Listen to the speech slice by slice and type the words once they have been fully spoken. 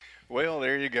Well,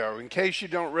 there you go. In case you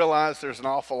don't realize, there's an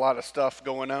awful lot of stuff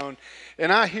going on.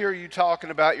 And I hear you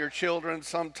talking about your children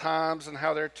sometimes and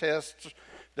how they'll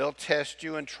test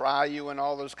you and try you and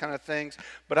all those kind of things.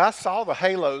 But I saw the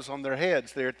halos on their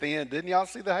heads there at the end. Didn't y'all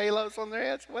see the halos on their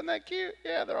heads? Wasn't that cute?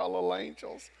 Yeah, they're all little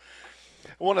angels.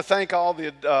 I want to thank all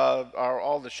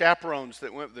the chaperones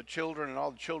that went with the children, and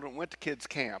all the children went to kids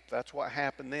camp. That's what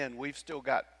happened then. We've still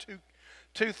got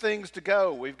two things to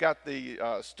go. We've got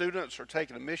the students are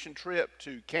taking a mission trip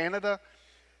to Canada,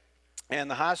 and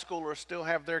the high schoolers still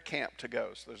have their camp to go.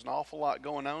 So there's an awful lot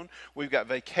going on. We've got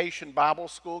Vacation Bible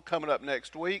School coming up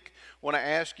next week. Want to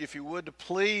ask you if you would to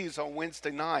please on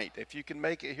Wednesday night, if you can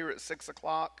make it here at 6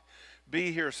 o'clock,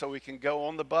 be here so we can go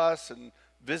on the bus and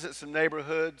visit some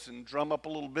neighborhoods and drum up a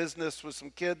little business with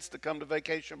some kids to come to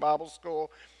Vacation Bible School.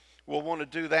 We'll want to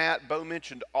do that. Bo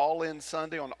mentioned All In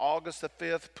Sunday on August the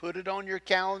 5th. Put it on your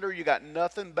calendar. You got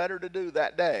nothing better to do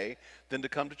that day than to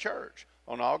come to church.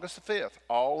 On August the 5th,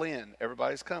 All In.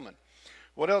 Everybody's coming.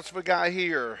 What else have we got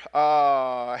here?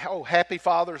 Happy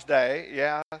Father's Day.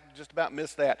 Yeah, just about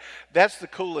missed that. That's the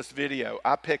coolest video.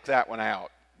 I picked that one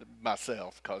out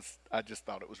myself because I just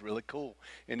thought it was really cool.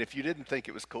 And if you didn't think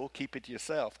it was cool, keep it to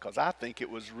yourself because I think it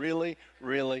was really,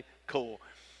 really cool.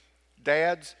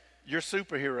 Dads, you're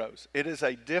superheroes. It is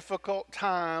a difficult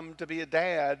time to be a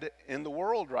dad in the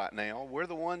world right now. We're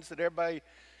the ones that everybody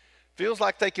feels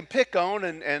like they can pick on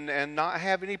and not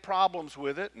have any problems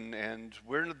with it. And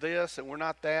we're this and we're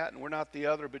not that and we're not the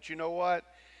other. But you know what?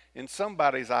 In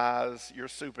somebody's eyes, you're a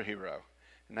superhero.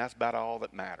 And that's about all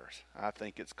that matters. I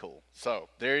think it's cool. So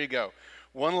there you go.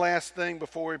 One last thing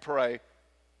before we pray.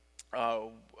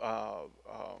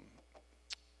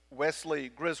 Wesley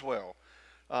Griswold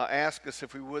asked us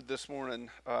if we would this morning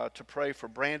to pray for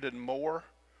Brandon Moore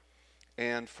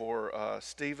and for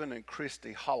Stephen and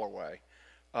Christy Holloway.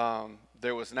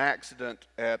 There was an accident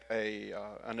at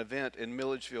an event in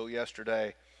Milledgeville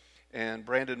yesterday, and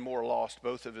Brandon Moore lost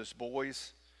both of his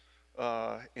boys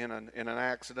in an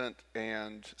accident,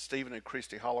 and Stephen and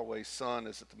Christy Holloway's son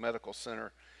is at the medical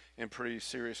center in pretty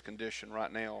serious condition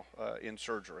right now in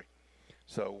surgery.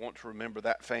 So want to remember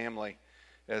that family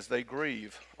as they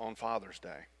grieve on Father's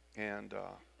Day. And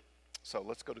so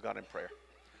let's go to God in prayer.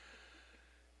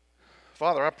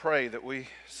 Father, I pray that we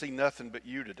see nothing but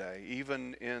you today,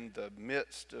 even in the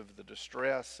midst of the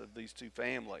distress of these two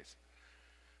families,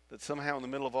 that somehow in the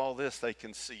middle of all this they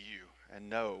can see you and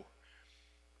know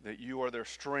that you are their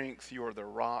strength, you are their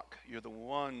rock, you're the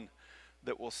one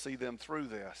that will see them through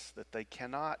this, that they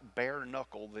cannot bare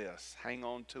knuckle this, hang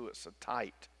on to it so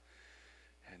tight,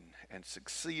 and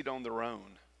succeed on their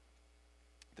own,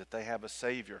 that they have a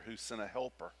Savior who sent a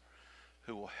helper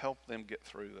who will help them get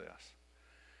through this.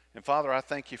 And Father, I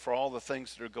thank you for all the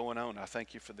things that are going on. I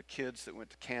thank you for the kids that went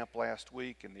to camp last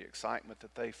week and the excitement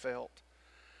that they felt.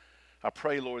 I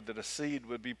pray, Lord, that a seed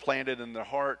would be planted in their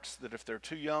hearts, that if they're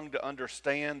too young to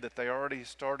understand, that they're already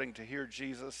starting to hear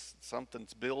Jesus,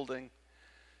 something's building.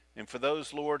 And for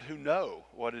those, Lord, who know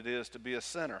what it is to be a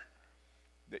sinner,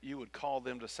 that you would call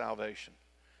them to salvation,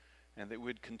 and that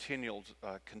we'd continue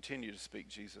to speak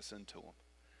Jesus into them.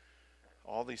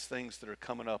 All these things that are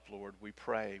coming up, Lord, we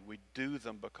pray. We do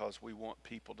them because we want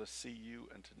people to see you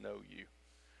and to know you.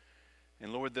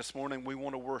 And Lord, this morning we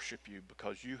want to worship you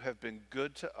because you have been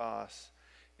good to us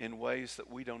in ways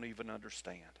that we don't even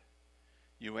understand.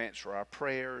 You answer our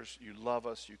prayers, you love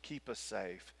us, you keep us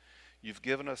safe. You've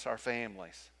given us our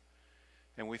families.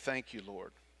 And we thank you,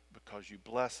 Lord, because you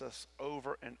bless us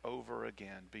over and over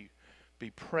again. Be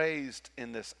praised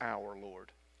in this hour,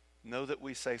 Lord. Know that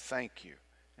we say thank you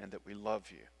and that we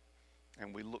love you.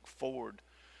 And we look forward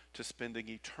to spending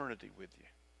eternity with you.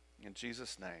 In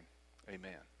Jesus' name,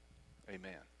 amen.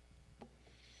 Amen.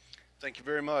 Thank you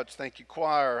very much. Thank you,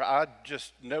 choir. I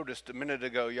just noticed a minute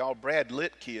ago, y'all, Brad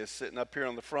Litke is sitting up here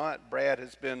on the front. Brad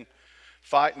has been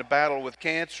fighting a battle with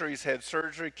cancer. He's had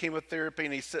surgery, chemotherapy,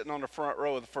 and he's sitting on the front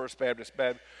row of the First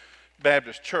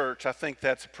Baptist Church. I think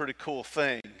that's a pretty cool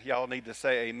thing. Y'all need to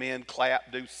say amen,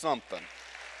 clap, do something.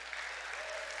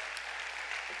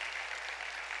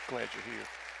 Glad you're here.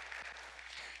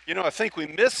 You know, I think we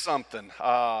missed something.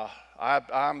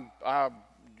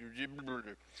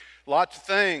 Lots of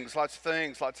things.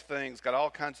 Got all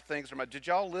kinds of things. Did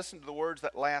y'all listen to the words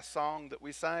of that last song that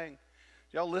we sang?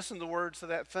 Did y'all listen to the words of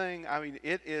that thing? I mean,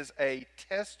 it is a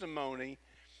testimony.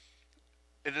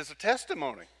 It is a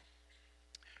testimony.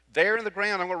 There in the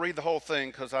ground, I'm going to read the whole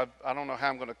thing because I don't know how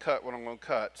I'm going to cut what I'm going to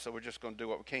cut, so we're just going to do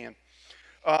what we can.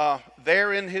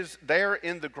 There in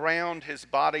the ground his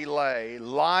body lay,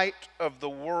 light of the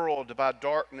world by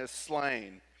darkness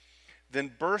slain.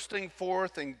 Then bursting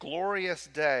forth in glorious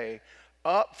day,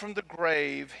 Up from the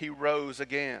grave he rose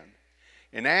again.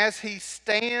 And as he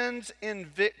stands in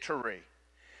victory,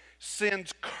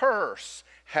 sin's curse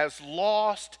has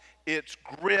lost its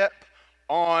grip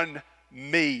on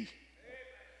me.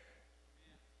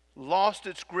 Lost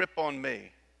its grip on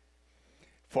me.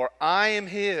 For I am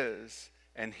his,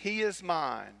 and he is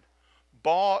mine,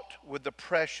 bought with the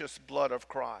precious blood of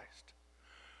Christ.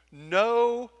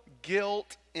 No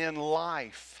guilt in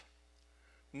life.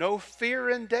 No fear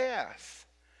in death.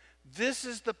 This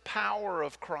is the power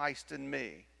of Christ in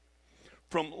me.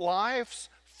 From life's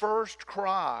first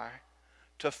cry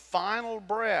to final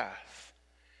breath,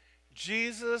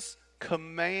 Jesus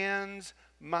commands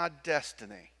my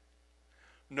destiny.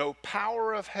 No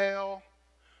power of hell,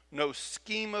 no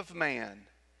scheme of man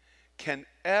can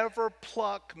ever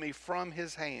pluck me from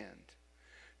his hand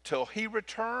till he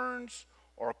returns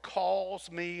or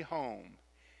calls me home.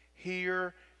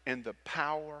 Here in the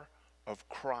power of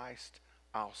Christ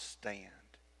I'll stand.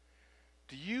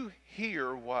 Do you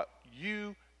hear what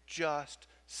you just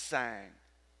sang?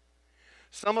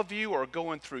 Some of you are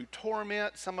going through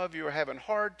torment. Some of you are having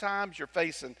hard times. You're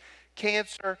facing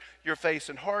cancer. You're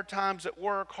facing hard times at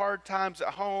work, hard times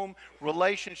at home,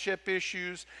 relationship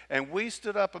issues. And we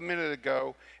stood up a minute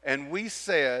ago and we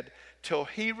said, till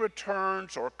he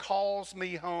returns or calls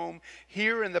me home,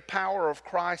 here in the power of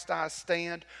Christ I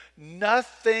stand.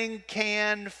 Nothing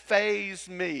can faze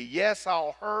me. Yes,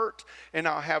 I'll hurt and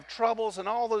I'll have troubles and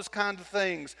all those kinds of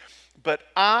things, but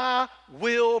I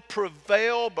will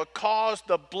prevail because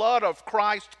the blood of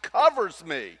Christ covers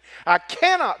me. I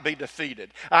cannot be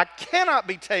defeated. I cannot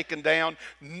be taken down.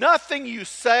 Nothing you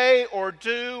say or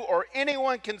do or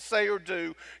anyone can say or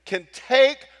do can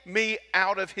take me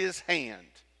out of his hand.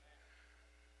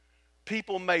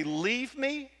 People may leave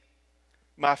me,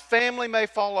 my family may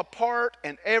fall apart,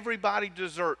 and everybody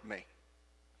desert me.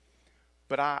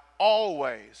 But I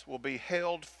always will be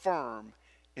held firm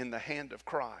in the hand of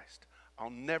Christ.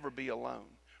 I'll never be alone.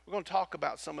 We're going to talk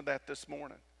about some of that this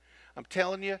morning. I'm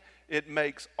telling you, it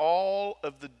makes all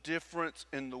of the difference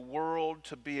in the world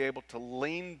to be able to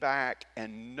lean back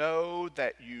and know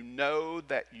that you know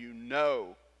that you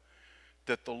know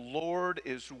that the Lord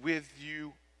is with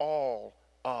you all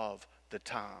of the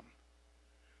time.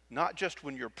 Not just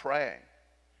when you're praying,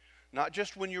 not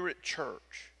just when you're at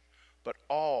church, but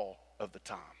all of the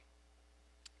time.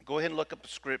 Go ahead and look up the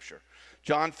scripture.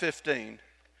 John 15.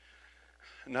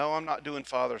 No, I'm not doing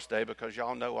Father's Day because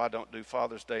y'all know I don't do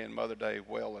Father's Day and Mother's Day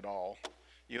well at all.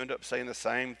 You end up saying the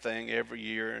same thing every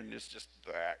year and it's just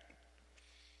that.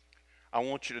 I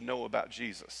want you to know about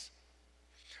Jesus.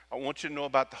 I want you to know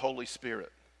about the Holy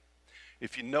Spirit.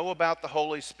 If you know about the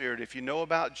Holy Spirit, if you know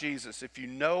about Jesus, if you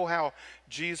know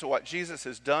what Jesus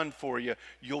has done for you,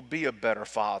 you'll be a better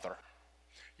father.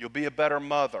 You'll be a better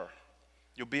mother.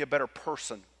 You'll be a better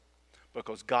person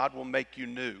because God will make you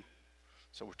new.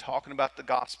 So we're talking about the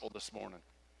gospel this morning.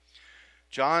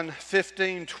 John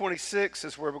 15:26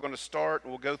 is where we're going to start,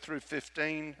 and we'll go through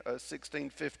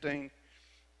 16:15,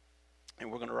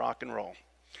 and we're going to rock and roll.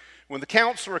 When the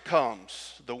counselor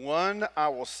comes, the one I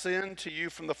will send to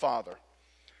you from the Father,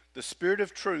 the Spirit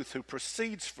of truth who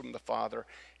proceeds from the Father,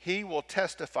 he will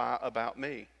testify about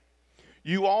me.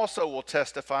 You also will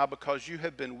testify because you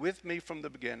have been with me from the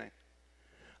beginning.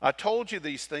 I told you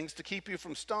these things to keep you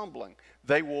from stumbling.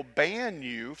 They will ban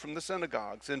you from the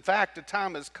synagogues. In fact, a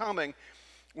time is coming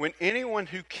when anyone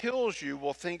who kills you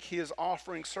will think he is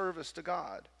offering service to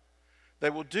God. They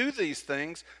will do these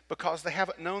things because they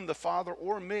haven't known the Father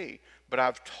or me. But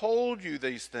I've told you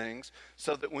these things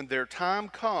so that when their time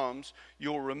comes,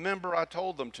 you'll remember I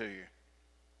told them to you.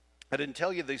 I didn't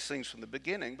tell you these things from the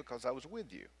beginning because I was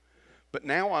with you. But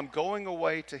now I'm going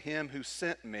away to him who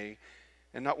sent me,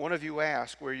 and not one of you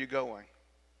asked, where are you going?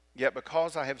 Yet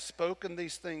because I have spoken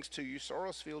these things to you,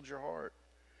 sorrows filled your heart.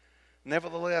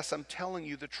 Nevertheless, I'm telling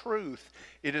you the truth.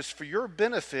 It is for your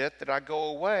benefit that I go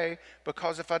away,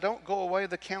 because if I don't go away,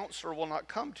 the counselor will not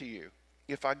come to you.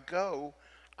 If I go,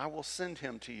 I will send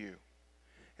him to you.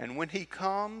 And when he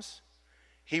comes,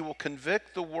 he will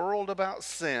convict the world about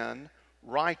sin,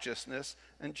 righteousness,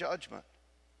 and judgment.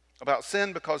 About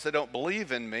sin because they don't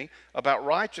believe in me. About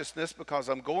righteousness because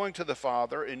I'm going to the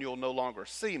Father and you'll no longer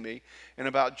see me. And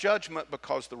about judgment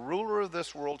because the ruler of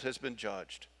this world has been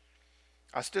judged.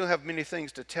 I still have many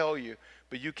things to tell you,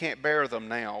 but you can't bear them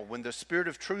now. When the Spirit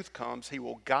of truth comes, he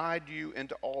will guide you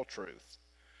into all truth.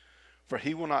 For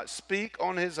he will not speak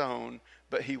on his own,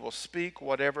 but he will speak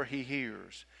whatever he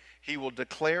hears. He will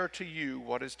declare to you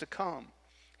what is to come.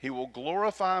 He will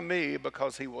glorify me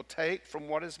because he will take from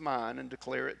what is mine and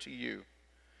declare it to you.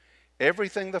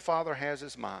 Everything the Father has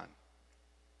is mine.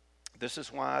 This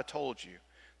is why I told you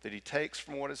that he takes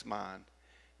from what is mine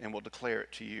and will declare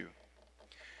it to you.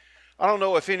 I don't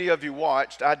know if any of you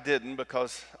watched. I didn't,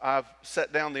 because I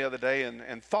sat down the other day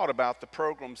and thought about the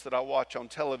programs that I watch on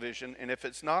television. And if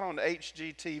it's not on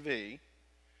HGTV,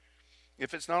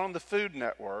 if it's not on the Food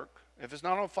Network, if it's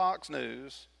not on Fox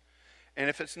News, and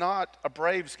if it's not a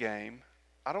Braves game,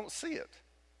 I don't see it.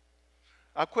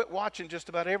 I quit watching just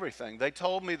about everything. They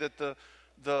told me that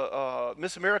the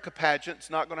Miss America pageant's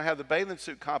not going to have the bathing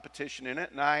suit competition in it.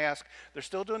 And I asked, they're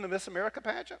still doing the Miss America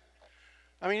pageant?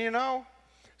 I mean, you know.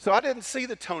 So I didn't see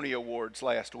the Tony Awards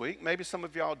last week. Maybe some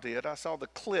of y'all did. I saw the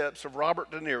clips of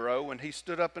Robert De Niro when he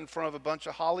stood up in front of a bunch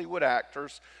of Hollywood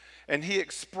actors and he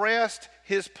expressed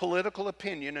his political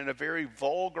opinion in a very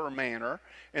vulgar manner.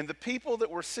 And the people that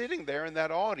were sitting there in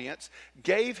that audience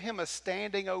gave him a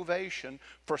standing ovation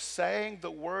for saying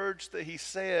the words that he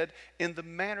said in the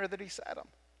manner that he said them.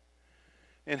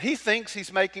 And he thinks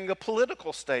he's making a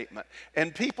political statement.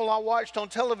 And people I watched on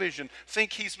television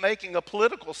think he's making a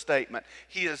political statement.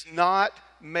 He is not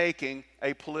making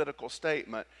a political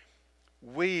statement.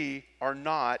 We are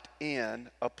not in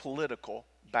a political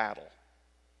battle.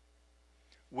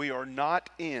 We are not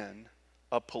in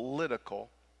a political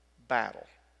battle.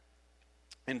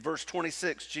 In verse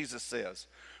 26, Jesus says,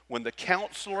 when the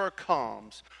counselor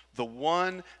comes, the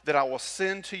one that I will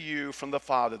send to you from the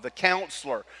Father, the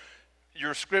counselor.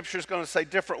 Your scripture is going to say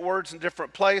different words in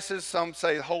different places. Some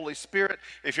say Holy Spirit.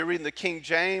 If you're reading the King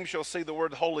James, you'll see the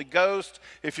word Holy Ghost.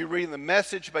 If you're reading the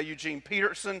Message by Eugene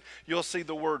Peterson, you'll see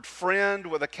the word friend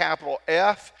with a capital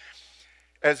F.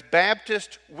 As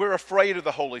Baptists, we're afraid of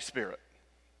the Holy Spirit.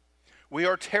 We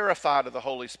are terrified of the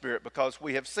Holy Spirit because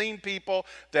we have seen people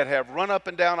that have run up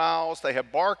and down aisles, they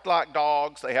have barked like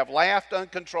dogs, they have laughed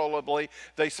uncontrollably,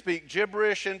 they speak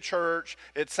gibberish in church,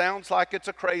 it sounds like it's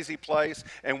a crazy place,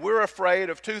 and we're afraid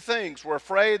of two things. We're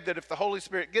afraid that if the Holy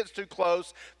Spirit gets too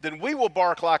close, then we will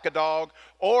bark like a dog,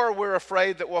 or we're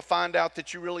afraid that we'll find out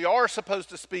that you really are supposed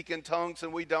to speak in tongues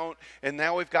and we don't, and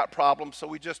now we've got problems, so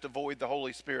we just avoid the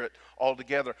Holy Spirit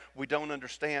altogether. We don't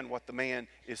understand what the man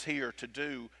is here to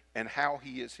do and how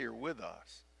he is here with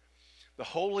us. The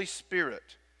Holy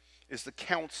Spirit is the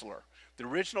counselor. The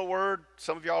original word,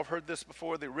 some of y'all have heard this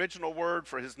before, the original word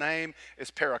for his name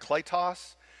is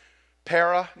parakletos.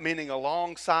 Para meaning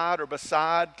alongside or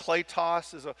beside.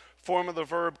 Kletos is a form of the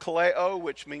verb kaleo,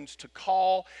 which means to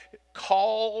call.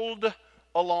 Called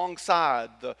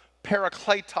alongside. The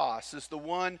parakletos is the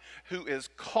one who is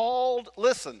called.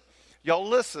 Listen, y'all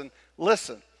listen.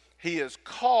 He is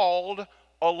called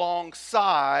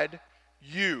alongside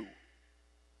you.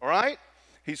 All right?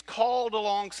 He's called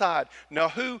alongside. Now,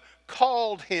 who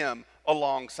called him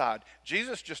alongside?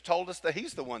 Jesus just told us that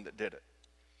he's the one that did it.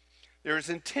 There's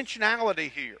intentionality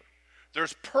here.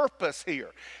 There's purpose here.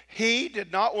 He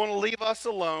did not want to leave us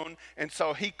alone, and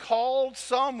so he called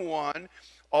someone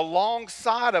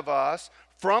alongside of us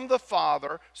from the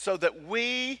Father so that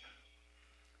we,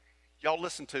 y'all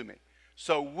listen to me,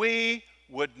 so we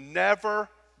would never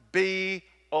be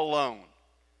alone.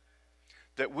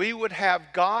 That we would have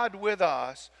God with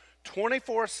us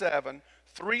 24/7,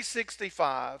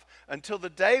 365 until the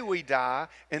day we die,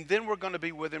 and then we're going to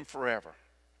be with him forever.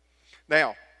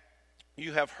 Now,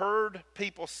 you have heard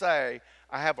people say,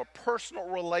 I have a personal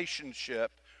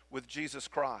relationship with Jesus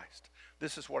Christ.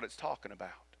 This is what it's talking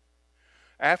about.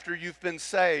 After you've been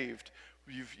saved,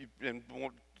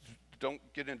 don't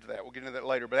get into that. We'll get into that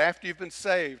later. But after you've been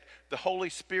saved, the Holy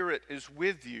Spirit is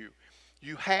with you.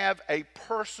 You have a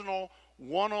personal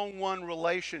one-on-one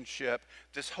relationship.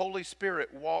 This Holy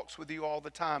Spirit walks with you all the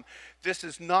time. This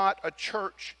is not a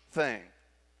church thing.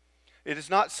 It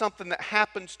is not something that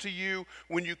happens to you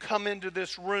when you come into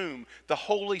this room. The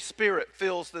Holy Spirit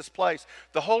fills this place.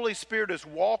 The Holy Spirit is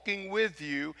walking with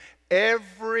you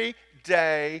every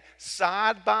day,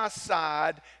 side by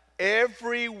side,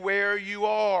 everywhere you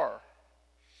are.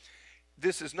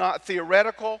 This is not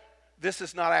theoretical. This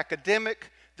is not academic.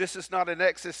 This is not an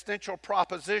existential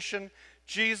proposition.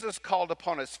 Jesus called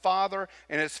upon his Father,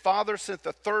 and his Father sent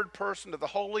the third person of the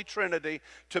Holy Trinity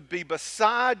to be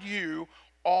beside you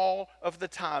all of the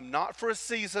time. Not for a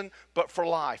season, but for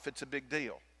life. It's a big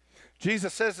deal.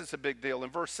 Jesus says it's a big deal.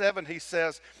 In verse 7, he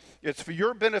says, it's for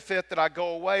your benefit that I go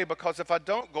away, because if I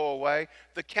don't go away,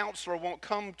 the counselor won't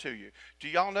come to you. Do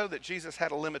y'all know that Jesus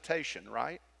had a limitation,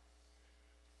 right?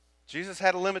 Jesus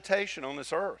had a limitation on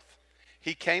this earth.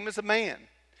 He came as a man.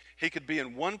 He could be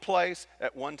in one place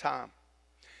at one time.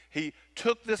 He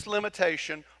took this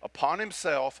limitation upon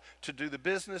himself to do the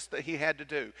business that he had to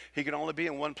do. He could only be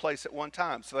in one place at one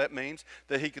time. So that means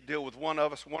that he could deal with one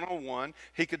of us one-on-one.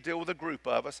 He could deal with a group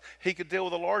of us. He could deal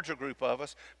with a larger group of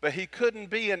us. But he couldn't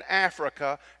be in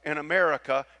Africa and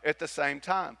America at the same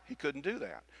time. He couldn't do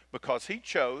that because he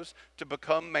chose to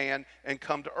become man and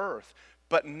come to earth.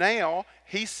 But now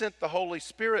he sent the Holy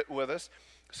Spirit with us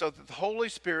so that the Holy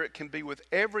Spirit can be with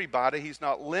everybody. He's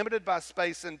not limited by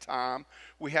space and time.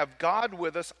 We have God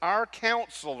with us, our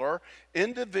counselor,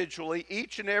 individually,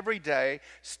 each and every day,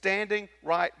 standing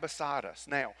right beside us.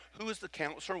 Now, who is the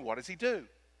counselor and what does he do?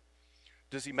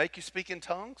 Does he make you speak in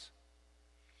tongues?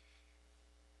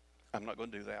 I'm not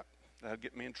going to do that. That'll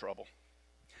get me in trouble.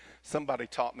 Somebody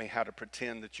taught me how to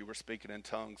pretend that you were speaking in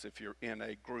tongues if you're in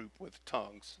a group with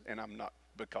tongues, and I'm not,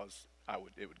 because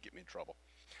it would get me in trouble.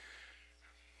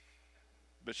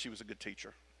 But she was a good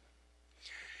teacher.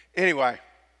 Anyway,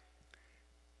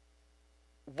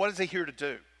 what is he here to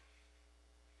do?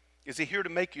 Is he here to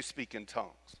make you speak in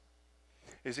tongues?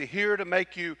 Is he here to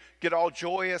make you get all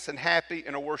joyous and happy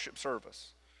in a worship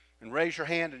service and raise your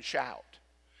hand and shout?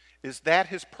 Is that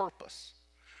his purpose?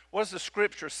 What does the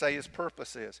scripture say his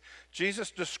purpose is? Jesus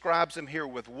describes him here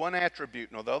with one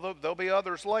attribute. Now, there'll be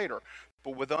others later,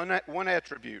 but with one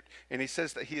attribute. And he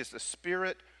says that he is the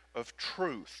Spirit of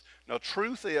truth. Now,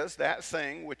 truth is that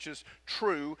thing which is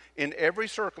true in every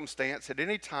circumstance, at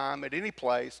any time, at any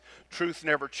place. Truth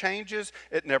never changes.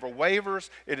 It never wavers.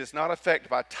 It is not affected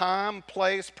by time,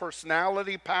 place,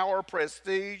 personality, power,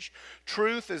 prestige.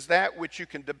 Truth is that which you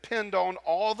can depend on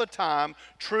all the time.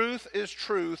 Truth is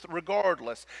truth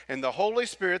regardless. And the Holy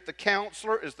Spirit, the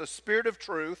counselor, is the Spirit of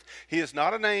truth. He is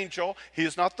not an angel. He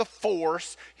is not the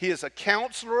force. He is a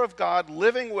counselor of God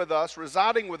living with us,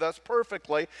 residing with us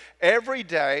perfectly every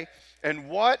day. And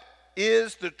what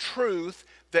is the truth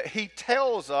that he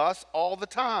tells us all the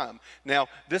time? Now,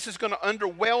 this is going to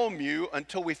underwhelm you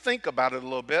until we think about it a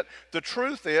little bit. The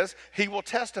truth is, he will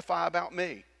testify about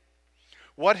me.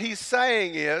 What he's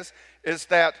saying is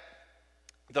that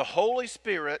the Holy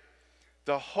Spirit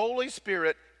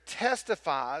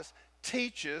testifies,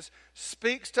 teaches,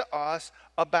 speaks to us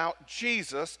about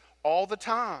Jesus all the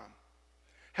time.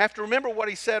 Have to remember what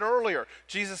he said earlier.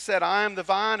 Jesus said, I am the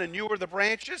vine and you are the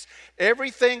branches.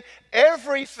 Everything,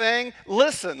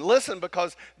 listen,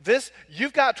 because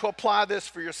you've got to apply this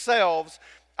for yourselves.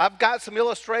 I've got some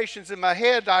illustrations in my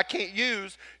head that I can't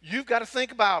use. You've got to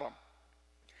think about them.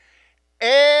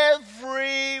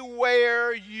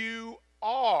 Everywhere you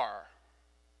are,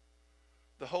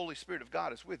 the Holy Spirit of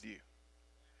God is with you.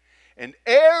 And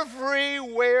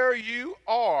everywhere you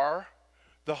are,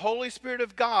 the Holy Spirit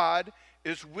of God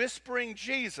is whispering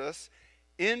Jesus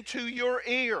into your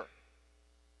ear.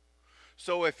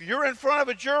 So if you're in front of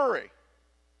a jury,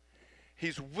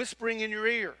 he's whispering in your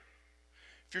ear.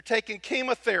 If you're taking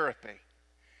chemotherapy,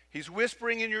 he's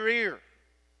whispering in your ear.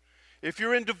 If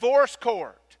you're in divorce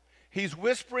court, he's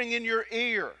whispering in your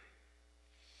ear.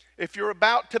 If you're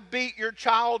about to beat your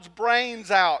child's brains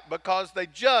out because they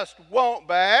just won't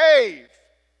behave,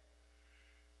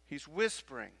 he's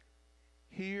whispering,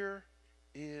 here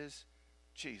is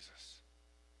Jesus.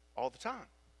 All the time.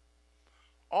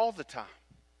 All the time.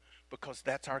 Because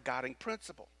that's our guiding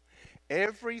principle.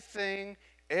 Everything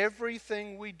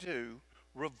we do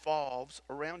revolves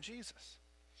around Jesus.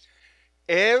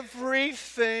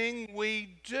 Everything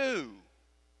we do,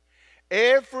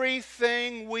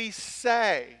 everything we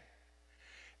say,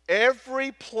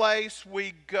 every place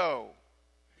we go,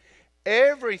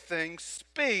 everything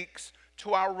speaks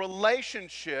to our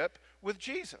relationship with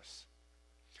Jesus.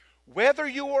 Whether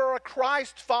you are a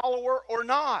Christ follower or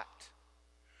not.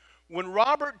 When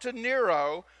Robert De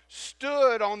Niro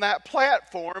stood on that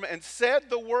platform and said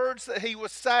the words that he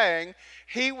was saying,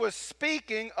 he was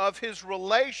speaking of his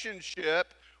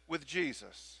relationship with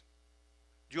Jesus.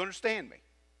 Do you understand me?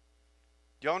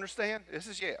 Do y'all understand? This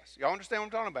is yes. Y'all understand what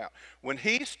I'm talking about? When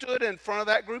he stood in front of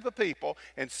that group of people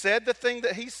and said the thing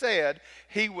that he said,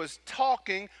 he was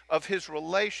talking of his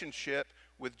relationship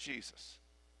with Jesus.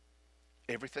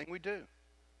 Everything we do.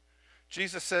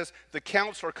 Jesus says the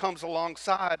counselor comes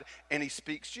alongside and he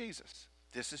speaks Jesus.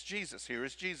 This is Jesus. Here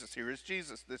is Jesus. Here is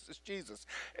Jesus. This is Jesus.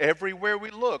 Everywhere we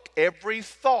look, every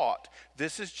thought,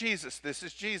 this is Jesus. This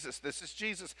is Jesus. This is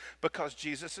Jesus. Because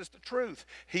Jesus is the truth.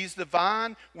 He's the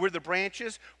vine. We're the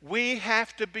branches. We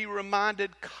have to be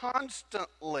reminded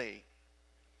constantly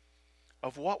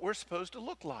of what we're supposed to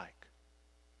look like.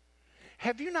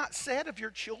 Have you not said of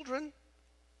your children,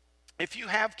 if you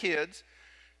have kids,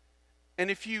 and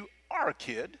if you are a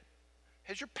kid,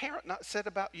 has your parent not said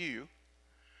about you,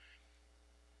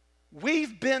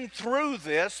 we've been through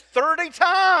this 30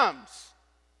 times.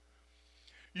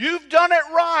 You've done it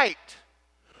right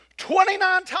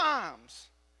 29 times.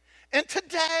 And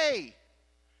today,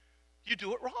 you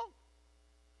do it wrong.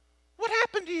 What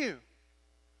happened to you?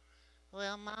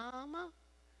 Well, Mama,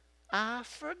 I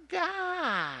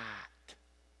forgot.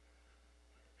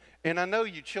 And I know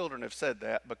you children have said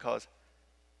that because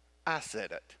I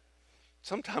said it.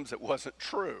 Sometimes it wasn't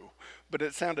true, but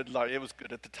it sounded like it was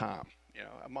good at the time. You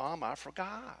know, Mom, I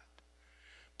forgot.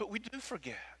 But we do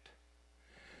forget.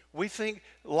 We think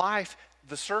life,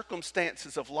 the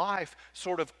circumstances of life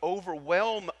sort of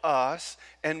overwhelm us,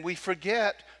 and we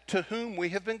forget to whom we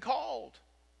have been called.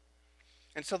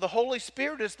 And so the Holy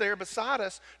Spirit is there beside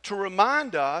us to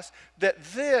remind us that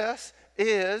this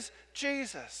is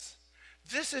Jesus.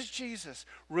 This is Jesus.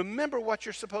 Remember what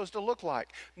you're supposed to look like.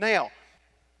 Now,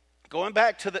 going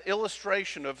back to the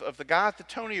illustration of the guy at the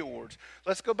Tony Awards,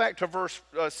 let's go back to verse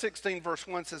 16, verse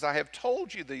 1 says, I have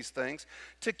told you these things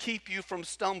to keep you from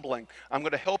stumbling. I'm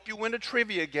going to help you win a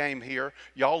trivia game here.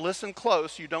 Y'all listen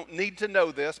close. You don't need to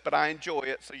know this, but I enjoy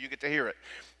it, so you get to hear it.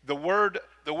 The word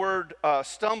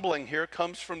stumbling here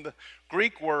comes from the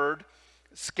Greek word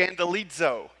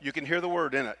scandalizo. You can hear the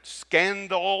word in it.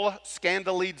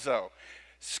 Scandalizo.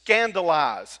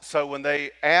 Scandalize. So when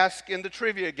they ask in the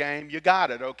trivia game, you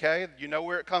got it, okay? You know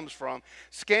where it comes from.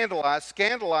 Scandalize.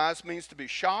 Scandalize means to be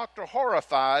shocked or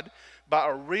horrified by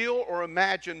a real or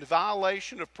imagined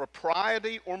violation of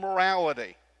propriety or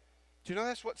morality. Do you know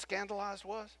that's what scandalize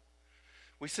was?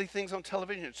 We see things on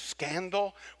television, it's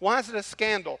scandal. Why is it a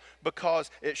scandal?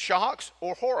 Because it shocks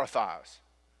or horrifies.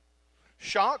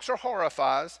 Shocks or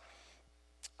horrifies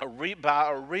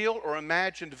by a real or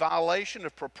imagined violation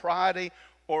of propriety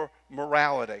or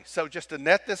morality. So just to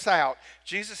net this out,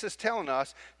 Jesus is telling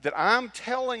us that I'm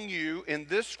telling you in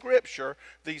this scripture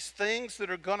these things that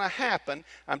are going to happen.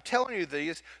 I'm telling you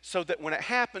these so that when it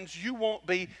happens, you won't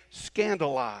be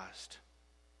scandalized.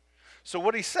 So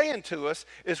what he's saying to us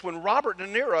is when Robert De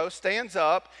Niro stands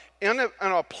up in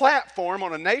a platform,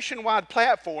 on a nationwide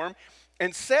platform,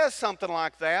 and says something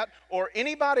like that, or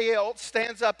anybody else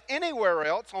stands up anywhere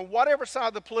else on whatever side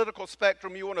of the political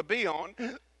spectrum you want to be on,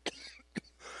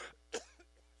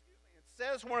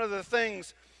 says one of the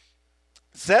things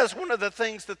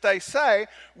that they say,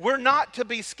 we're not to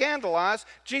be scandalized.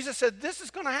 Jesus said, this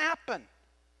is going to happen.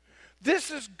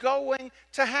 This is going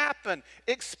to happen.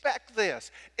 Expect this.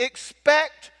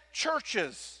 Expect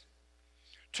churches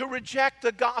to reject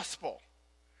the gospel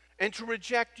and to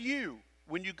reject you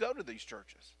when you go to these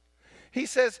churches. He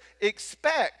says,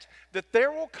 expect that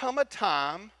there will come a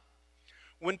time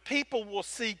when people will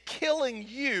see killing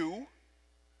you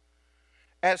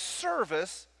as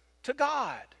service to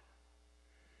God.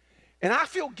 And I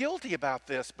feel guilty about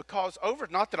this because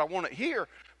not that I want it here,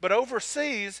 but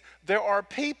overseas, there are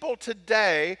people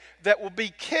today that will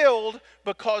be killed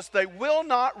because they will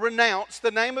not renounce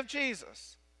the name of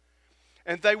Jesus.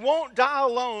 And they won't die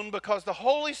alone because the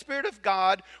Holy Spirit of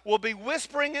God will be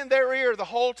whispering in their ear the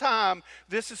whole time,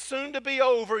 this is soon to be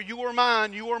over, you are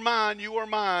mine, you are mine, you are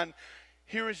mine.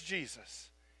 Here is Jesus.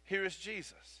 Here is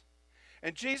Jesus.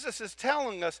 And Jesus is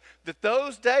telling us that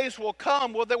those days will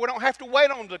come. Well, that we don't have to wait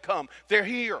on them to come. They're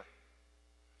here.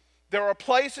 There are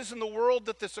places in the world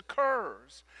that this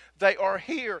occurs. They are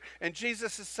here. And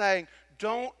Jesus is saying,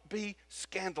 don't be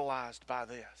scandalized by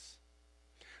this.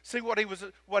 See, what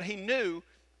he knew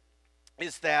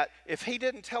is that if he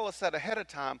didn't tell us that ahead of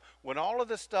time, when all of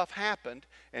this stuff happened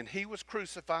and he was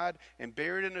crucified and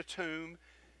buried in a tomb,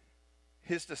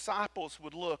 his disciples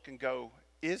would look and go,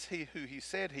 is he who he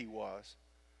said he was?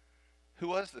 Who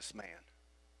was this man?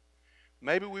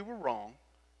 Maybe we were wrong.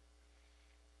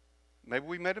 Maybe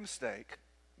we made a mistake.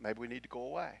 Maybe we need to go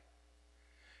away.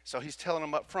 So he's telling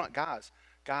them up front, guys,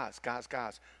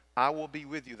 I will be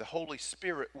with you. The Holy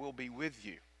Spirit will be with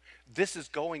you. This is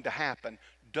going to happen.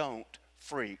 Don't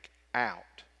freak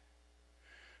out.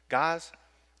 Guys,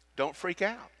 don't freak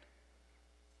out.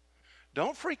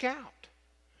 Don't freak out.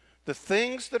 The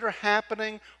things that are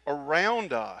happening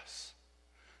around us,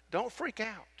 don't freak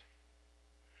out.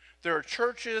 There are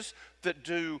churches that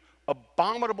do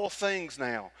abominable things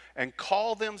now and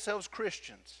call themselves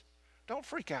Christians. Don't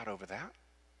freak out over that.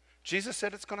 Jesus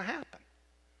said it's going to happen.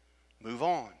 Move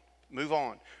on. Move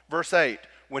on. Verse 8,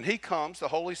 when he comes, the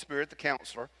Holy Spirit, the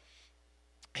counselor,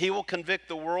 he will convict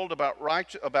the world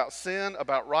about sin,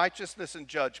 about righteousness and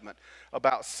judgment.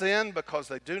 About sin because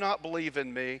they do not believe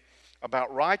in me.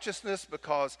 About righteousness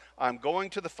because I'm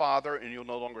going to the Father and you'll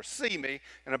no longer see me.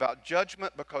 And about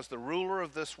judgment because the ruler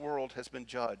of this world has been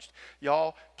judged.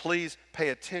 Y'all, please pay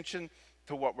attention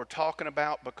to what we're talking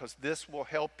about because this will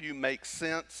help you make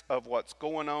sense of what's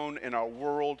going on in our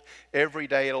world every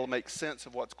day. It'll make sense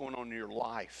of what's going on in your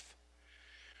life.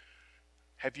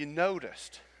 have you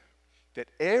noticed that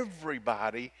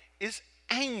everybody is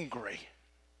angry?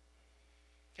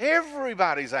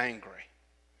 Everybody's angry.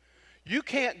 You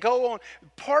can't go on,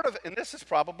 part of it, and this is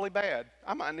probably bad.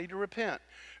 I might need to repent.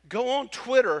 Go on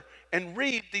Twitter and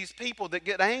read these people that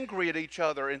get angry at each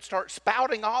other and start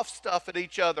spouting off stuff at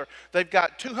each other. They've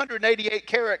got 288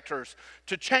 characters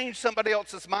to change somebody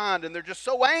else's mind, and they're just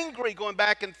so angry going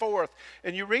back and forth.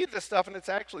 And you read this stuff, and it's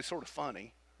actually sort of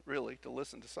funny, really, to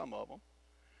listen to some of them.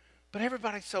 But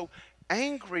everybody's so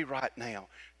angry right now.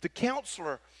 The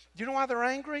counselor, you know why they're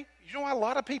angry? You know why a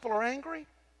lot of people are angry?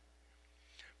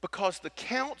 Because the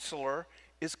counselor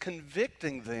is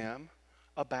convicting them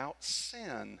about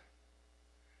sin.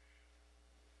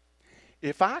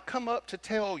 If I come up to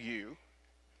tell you,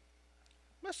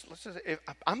 if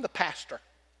I'm the pastor,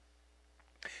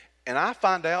 and I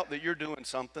find out that you're doing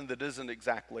something that isn't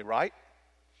exactly right,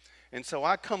 and so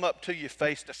I come up to you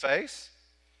face to face,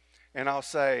 and I'll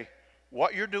say,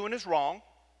 what you're doing is wrong,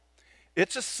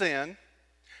 it's a sin,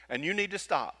 and you need to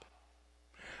stop.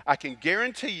 I can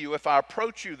guarantee you if I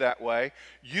approach you that way,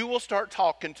 you will start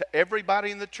talking to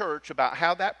everybody in the church about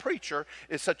how that preacher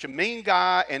is such a mean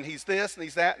guy and he's this and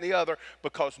he's that and the other,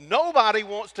 because nobody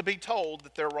wants to be told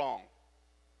that they're wrong.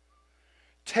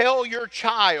 Tell your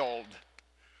child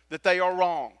that they are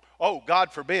wrong. Oh,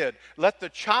 God forbid. Let the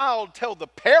child tell the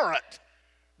parent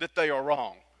that they are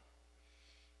wrong.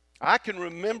 I can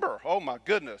remember, oh my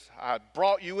goodness, I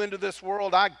brought you into this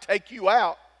world, I'd take you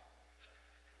out.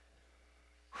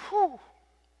 Whew.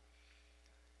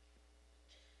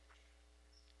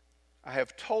 I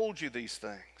have told you these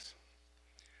things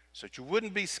so that you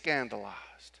wouldn't be scandalized.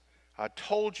 I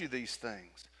told you these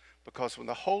things because when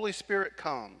the Holy Spirit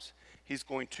comes, He's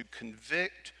going to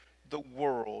convict the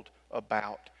world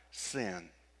about sin.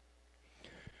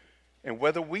 And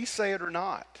whether we say it or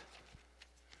not,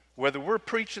 whether we're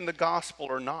preaching the gospel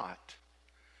or not,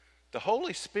 the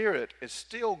Holy Spirit is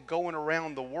still going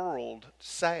around the world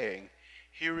saying,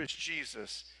 here is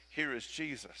Jesus, here is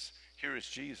Jesus, here is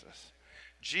Jesus.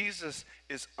 Jesus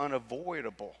is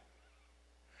unavoidable.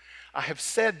 I have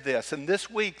said this, and this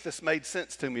week this made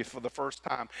sense to me for the first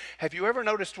time. Have you ever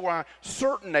noticed why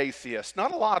certain atheists,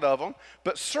 not a lot of them,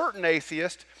 but certain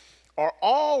atheists are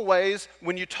always,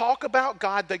 when you talk about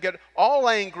God, they get all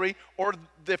angry, or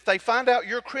if they find out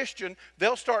you're Christian,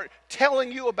 they'll start telling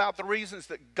you about the reasons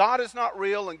that God is not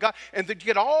real and they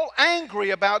get all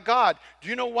angry about God. Do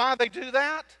you know why they do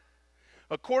that?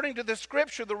 According to the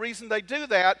scripture, the reason they do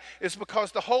that is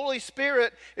because the Holy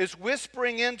Spirit is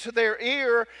whispering into their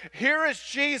ear, here is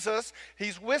Jesus.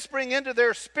 He's whispering into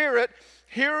their spirit,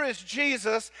 here is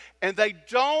Jesus, and they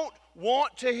don't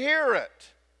want to hear it.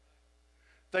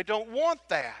 They don't want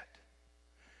that.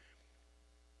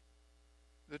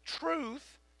 The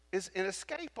truth is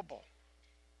inescapable.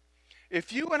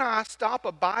 If you and I stop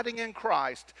abiding in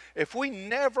Christ, if we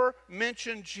never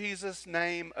mention Jesus'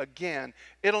 name again,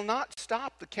 it'll not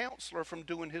stop the counselor from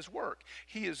doing his work.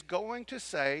 He is going to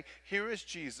say, here is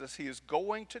Jesus. He is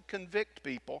going to convict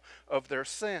people of their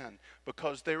sin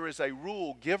because there is a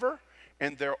rule giver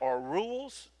and there are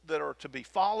rules that are to be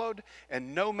followed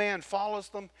and no man follows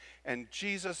them. And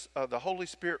Jesus, the Holy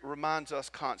Spirit reminds us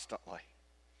constantly,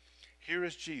 here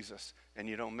is Jesus and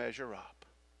you don't measure up.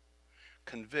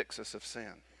 Convicts us of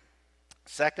sin.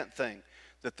 Second thing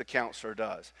that the counselor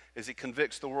does is he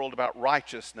convicts the world about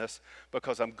righteousness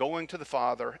because I'm going to the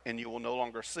Father and you will no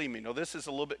longer see me. Now this is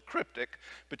a little bit cryptic,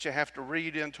 but you have to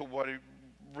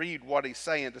read what he's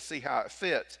saying to see how it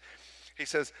fits. He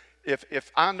says,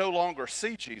 if I no longer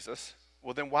see Jesus,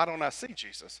 well then why don't I see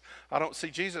Jesus? I don't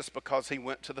see Jesus because he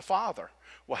went to the Father.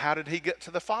 Well, how did he get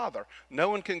to the Father? No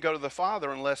one can go to the Father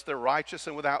unless they're righteous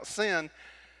and without sin.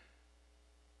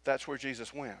 That's where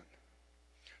Jesus went.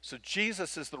 So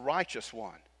Jesus is the righteous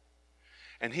one.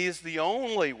 And he is the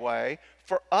only way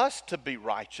for us to be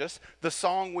righteous. The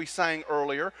song we sang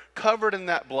earlier, covered in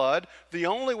that blood, the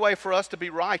only way for us to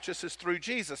be righteous is through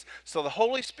Jesus. So the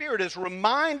Holy Spirit is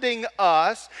reminding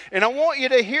us, and I want you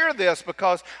to hear this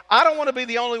because I don't want to be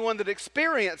the only one that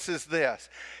experiences this.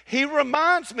 He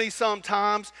reminds me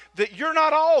sometimes that you're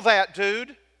not all that,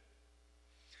 dude.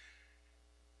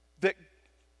 That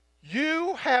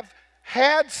you have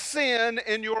had sin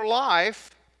in your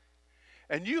life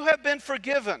and you have been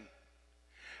forgiven.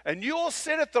 And you will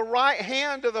sit at the right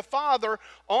hand of the Father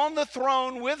on the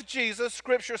throne with Jesus.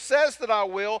 Scripture says that I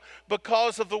will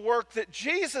because of the work that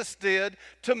Jesus did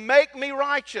to make me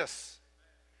righteous.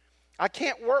 I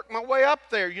can't work my way up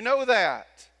there. You know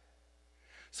that.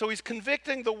 So he's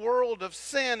convicting the world of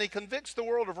sin. He convicts the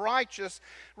world of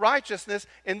righteousness.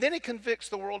 And then he convicts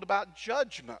the world about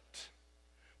judgment.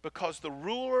 because the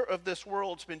ruler of this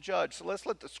world's been judged. So let's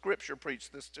let the scripture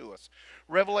preach this to us.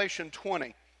 Revelation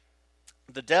 20.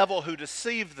 The devil who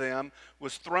deceived them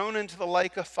was thrown into the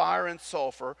lake of fire and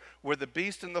sulfur, where the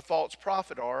beast and the false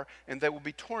prophet are, and they will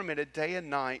be tormented day and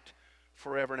night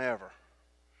forever and ever.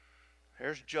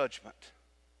 There's judgment.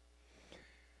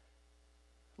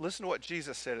 Listen to what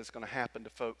Jesus said is going to happen to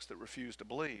folks that refuse to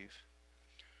believe.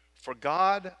 For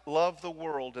God loved the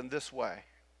world in this way.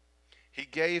 He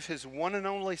gave his one and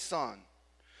only Son,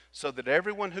 so that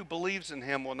everyone who believes in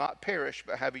him will not perish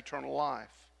but have eternal life.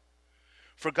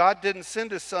 For God didn't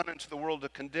send his Son into the world to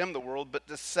condemn the world, but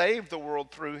to save the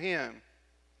world through him.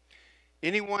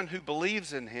 Anyone who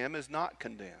believes in him is not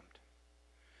condemned.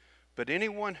 But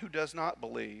anyone who does not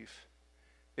believe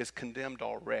is condemned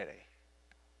already,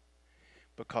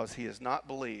 because he has not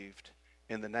believed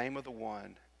in the name of the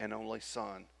one and only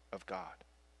Son of God.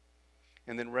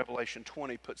 And then Revelation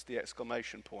 20 puts the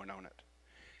exclamation point on it.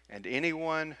 And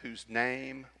anyone whose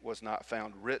name was not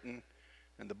found written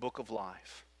in the book of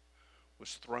life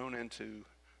was thrown into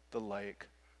the lake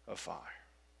of fire.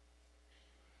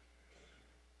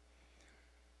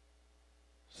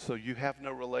 So you have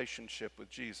no relationship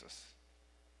with Jesus,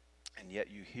 and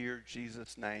yet you hear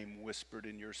Jesus' name whispered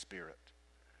in your spirit,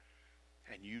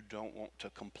 and you don't want to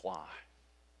comply.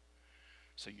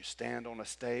 So you stand on a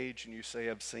stage and you say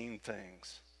obscene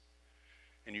things,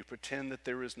 and you pretend that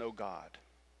there is no God.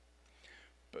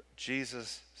 But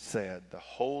Jesus said the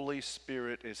Holy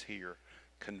Spirit is here,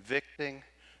 convicting,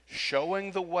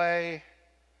 showing the way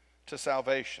to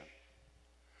salvation,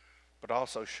 but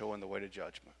also showing the way to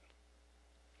judgment.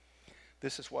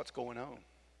 This is what's going on.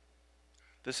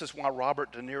 This is why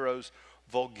Robert De Niro's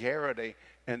vulgarity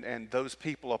and those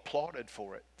people applauded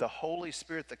for it. The Holy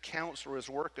Spirit, the counselor, is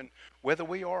working whether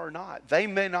we are or not. They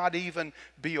may not even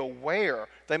be aware.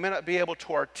 They may not be able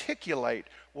to articulate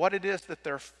what it is that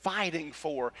they're fighting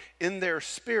for in their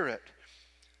spirit.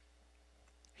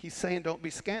 He's saying don't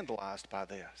be scandalized by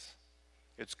this.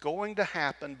 It's going to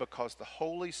happen because the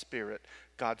Holy Spirit,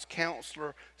 God's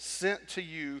counselor, sent to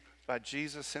you by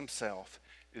Jesus himself,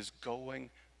 is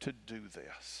going to do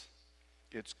this.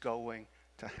 It's going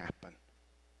to happen.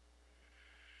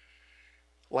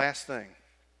 Last thing,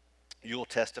 you'll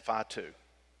testify too.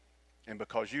 And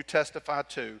because you testify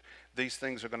too, these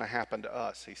things are going to happen to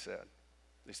us, he said.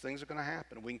 These things are going to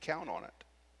happen. We can count on it.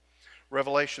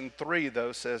 Revelation 3,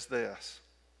 though, says this.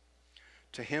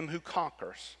 To him who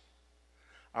conquers,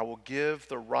 I will give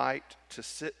the right to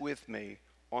sit with me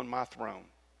on my throne,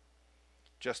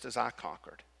 just as I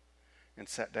conquered and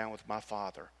sat down with my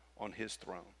Father on his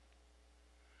throne.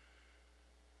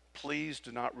 Please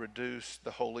do not reduce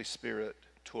the Holy Spirit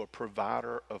to a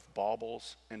provider of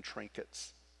baubles and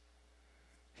trinkets.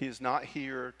 He is not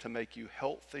here to make you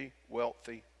healthy,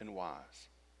 wealthy, and wise.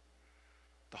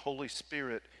 The Holy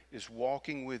Spirit is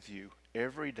walking with you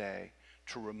every day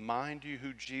to remind you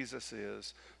who Jesus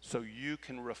is, so you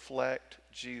can reflect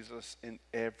Jesus in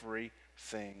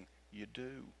everything you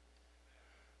do.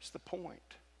 It's the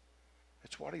point.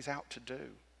 It's what he's out to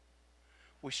do.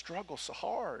 We struggle so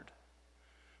hard.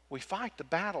 We fight the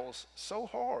battles so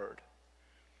hard,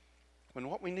 when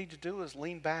what we need to do is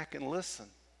lean back and listen.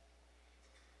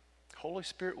 Holy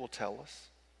Spirit will tell us,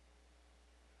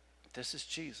 this is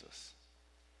Jesus.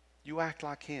 You act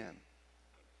like him.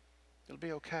 It'll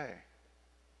be okay.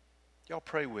 Y'all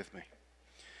pray with me.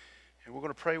 And we're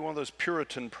going to pray one of those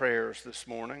Puritan prayers this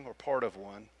morning, or part of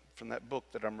one, from that book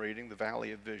that I'm reading, The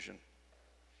Valley of Vision.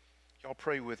 Y'all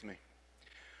pray with me.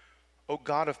 O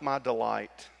God of my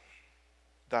delight,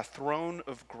 thy throne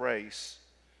of grace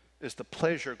is the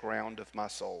pleasure ground of my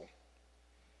soul.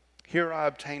 Here I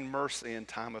obtain mercy in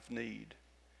time of need.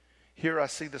 Here I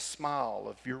see the smile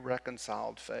of your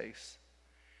reconciled face.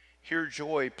 Here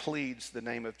joy pleads the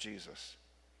name of Jesus.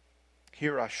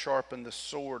 Here I sharpen the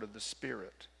sword of the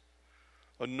Spirit,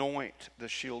 anoint the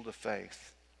shield of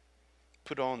faith,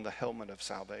 put on the helmet of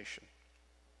salvation.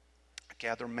 I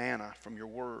gather manna from your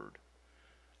word.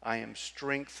 I am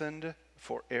strengthened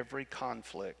for every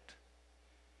conflict.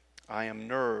 I am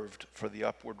nerved for the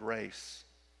upward race.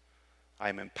 I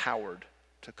am empowered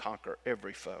to conquer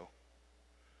every foe.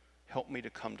 Help me to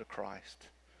come to Christ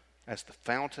as the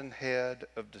fountainhead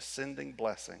of descending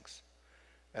blessings,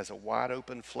 as a wide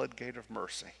open floodgate of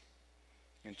mercy.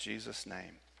 In Jesus'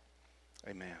 name,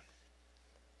 amen.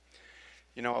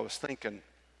 You know, I was thinking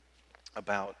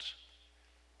about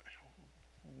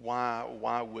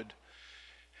why would,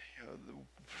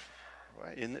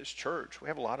 in this church, we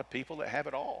have a lot of people that have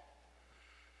it all.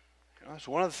 You know, it's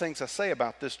one of the things I say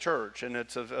about this church, and it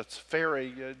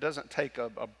doesn't take a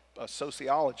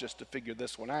sociologist to figure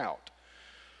this one out.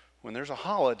 When there's a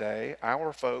holiday,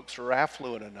 our folks are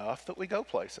affluent enough that we go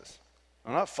places.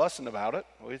 I'm not fussing about it.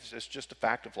 It's just a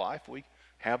fact of life. We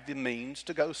have the means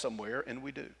to go somewhere, and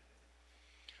we do.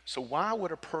 So why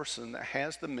would a person that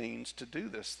has the means to do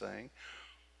this thing,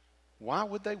 why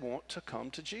would they want to come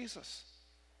to Jesus?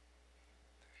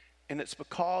 And it's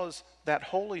because that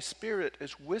Holy Spirit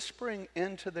is whispering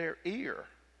into their ear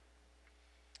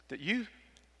that you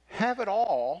have it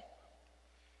all,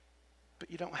 but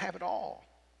you don't have it all.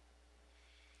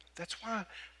 That's why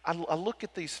I look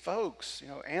at these folks,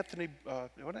 Anthony,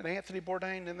 wasn't it Anthony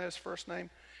Bourdain in his first name?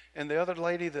 And the other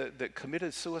lady that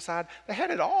committed suicide, they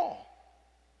had it all.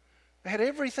 They had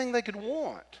everything they could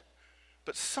want,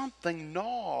 but something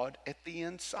gnawed at the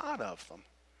inside of them.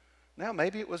 Now,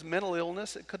 maybe it was mental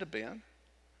illness, it could have been.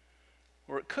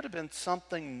 Or it could have been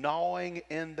something gnawing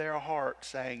in their heart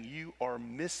saying, you are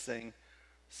missing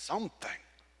something.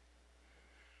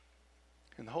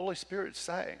 And the Holy Spirit's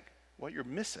saying, what you're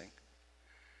missing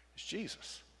is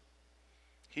Jesus.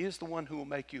 He is the one who will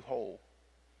make you whole.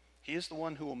 He is the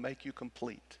one who will make you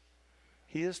complete.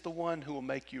 He is the one who will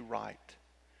make you right.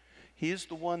 He is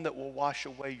the one that will wash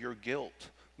away your guilt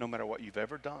no matter what you've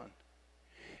ever done.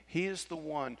 He is the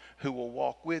one who will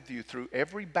walk with you through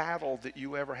every battle that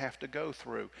you ever have to go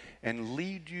through and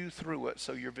lead you through it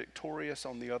so you're victorious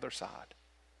on the other side.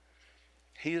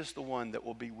 He is the one that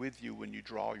will be with you when you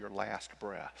draw your last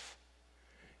breath.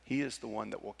 He is the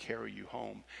one that will carry you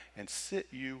home and sit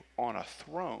you on a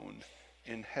throne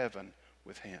in heaven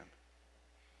with him.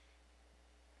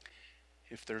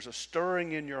 If there's a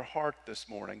stirring in your heart this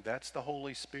morning, that's the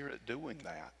Holy Spirit doing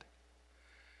that.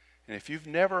 And if you've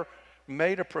never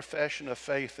made a profession of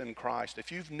faith in Christ,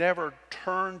 if you've never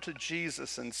turned to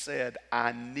Jesus and said,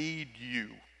 I need you,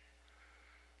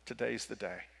 today's the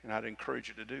day. And I'd encourage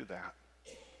you to do that.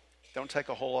 Don't take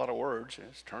a whole lot of words.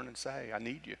 Just turn and say, I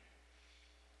need you.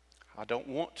 I don't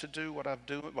want to do what I'm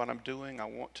doing. I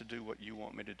want to do what you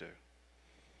want me to do.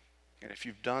 And if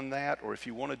you've done that, or if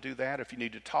you want to do that, if you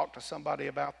need to talk to somebody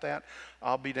about that,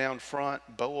 I'll be down front.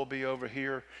 Bo will be over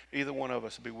here. Either one of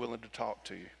us will be willing to talk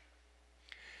to you.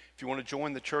 If you want to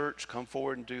join the church, come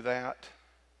forward and do that.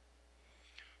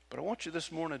 But I want you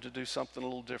this morning to do something a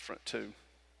little different too.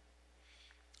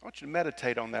 I want you to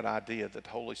meditate on that idea that the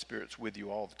Holy Spirit's with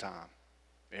you all the time,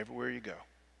 everywhere you go.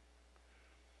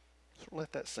 So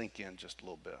let that sink in just a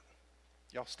little bit.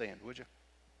 Y'all stand, would you?